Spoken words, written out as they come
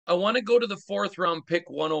I want to go to the fourth round pick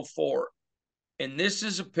 104. And this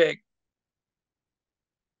is a pick,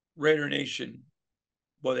 Raider Nation.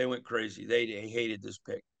 Well, they went crazy. They hated this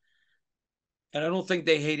pick. And I don't think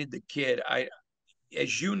they hated the kid.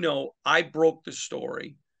 As you know, I broke the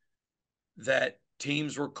story that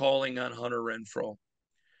teams were calling on Hunter Renfrow.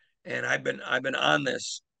 And I've been on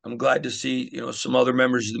this. I'm glad to see, some other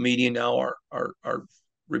members of the media now are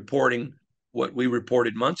reporting what we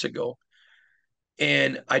reported months ago.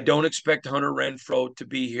 And I don't expect Hunter Renfrow to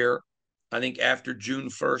be here. I think after June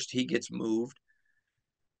 1st, he gets moved.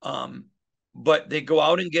 Um, but they go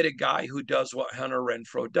out and get a guy who does what Hunter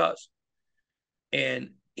Renfrow does.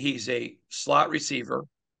 And he's a slot receiver,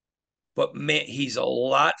 but man, he's a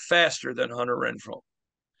lot faster than Hunter Renfrow.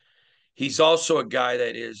 He's also a guy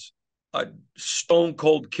that is a stone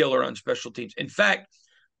cold killer on special teams. In fact,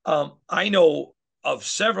 I know of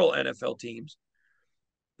several NFL teams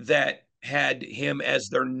that had him as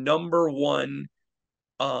their number one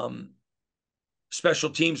special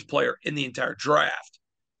teams player in the entire draft,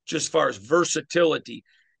 just as far as versatility.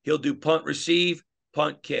 He'll do punt receive,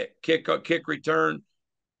 punt kick return,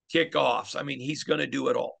 kickoffs. I mean, he's going to do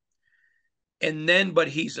it all. And then, but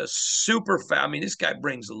he's a super fast. I mean, this guy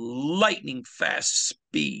brings lightning fast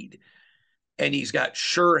speed, and he's got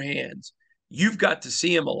sure hands. You've got to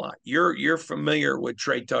see him a lot. You're familiar with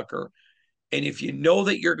Trey Tucker, and if you know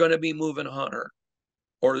that you're going to be moving Hunter,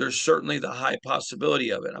 or there's certainly the high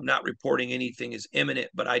possibility of it. I'm not reporting anything is imminent,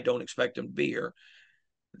 but I don't expect him to be here.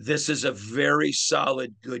 This is a very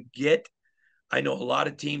solid, good get. I know a lot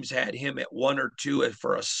of teams had him at 1 or 2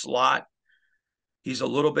 for a slot. He's a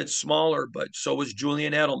little bit smaller, but so is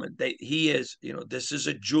Julian Edelman. He is, this is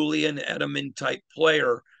a Julian Edelman type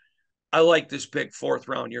player. I like this pick, fourth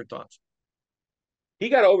round. Your thoughts? He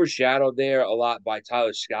got overshadowed there a lot by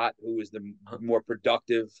Tyler Scott, who was the more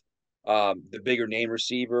productive, the bigger name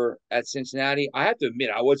receiver at Cincinnati. I have to admit,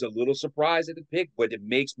 I was a little surprised at the pick, but it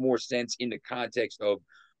makes more sense in the context of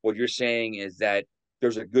what you're saying is that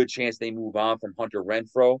there's a good chance they move on from Hunter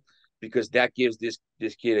Renfrow because that gives this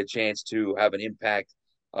kid a chance to have an impact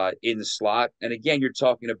in the slot. And again, you're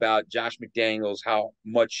talking about Josh McDaniels, how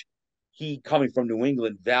much he coming from New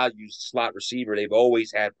England values slot receiver. They've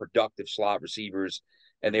always had productive slot receivers,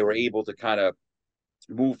 and they were able to kind of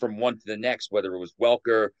move from one to the next, whether it was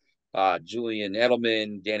Welker, Julian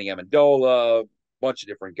Edelman, Danny Amendola, a bunch of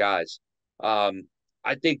different guys.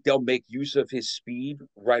 I think they'll make use of his speed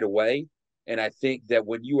right away. And I think that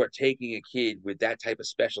when you are taking a kid with that type of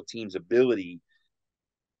special teams ability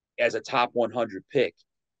as a top 100 pick,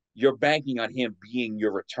 you're banking on him being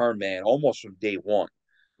your return man almost from day one.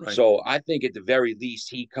 Right. So I think at the very least,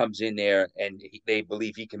 he comes in there and they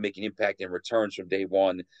believe he can make an impact in returns from day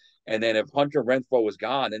one. And then if Hunter Renfrow is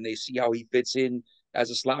gone and they see how he fits in as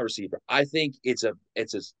a slot receiver, I think it's a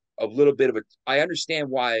little bit of a. I understand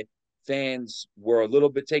why fans were a little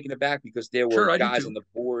bit taken aback because there Sure, were I do guys too. on the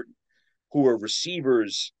board who were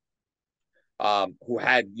receivers who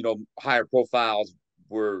had higher profiles,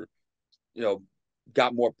 were you know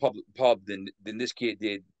got more public pub than this kid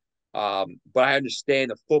did. But I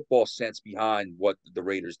understand the football sense behind what the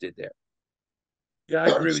Raiders did there. Yeah,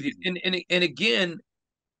 I agree with you. Excuse me. And again,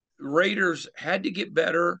 Raiders had to get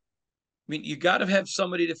better. I mean, you got to have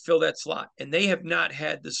somebody to fill that slot, and they have not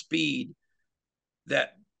had the speed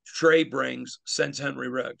that Trey brings since Henry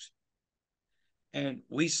Ruggs. And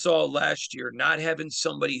we saw last year not having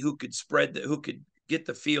somebody who could get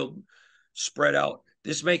the field spread out.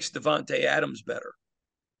 This makes Devontae Adams better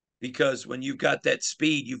because when you've got that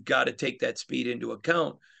speed, you've got to take that speed into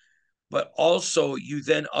account. But also, you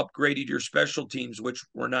then upgraded your special teams, which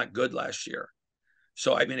were not good last year.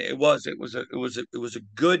 So I mean, it was a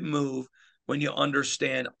good move when you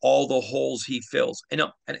understand all the holes he fills. And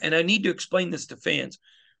I need to explain this to fans.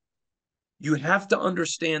 You have to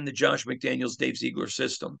understand the Josh McDaniels, Dave Ziegler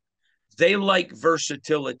system. They like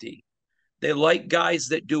versatility. They like guys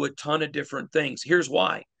that do a ton of different things. Here's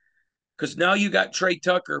why. Because now you got Trey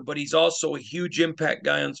Tucker, but he's also a huge impact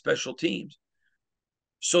guy on special teams.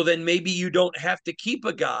 So then maybe you don't have to keep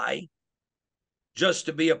a guy just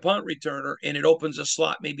to be a punt returner, and it opens a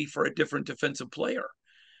slot maybe for a different defensive player.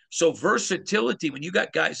 So versatility, when you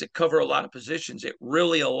got guys that cover a lot of positions, it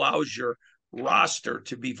really allows your roster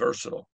to be versatile.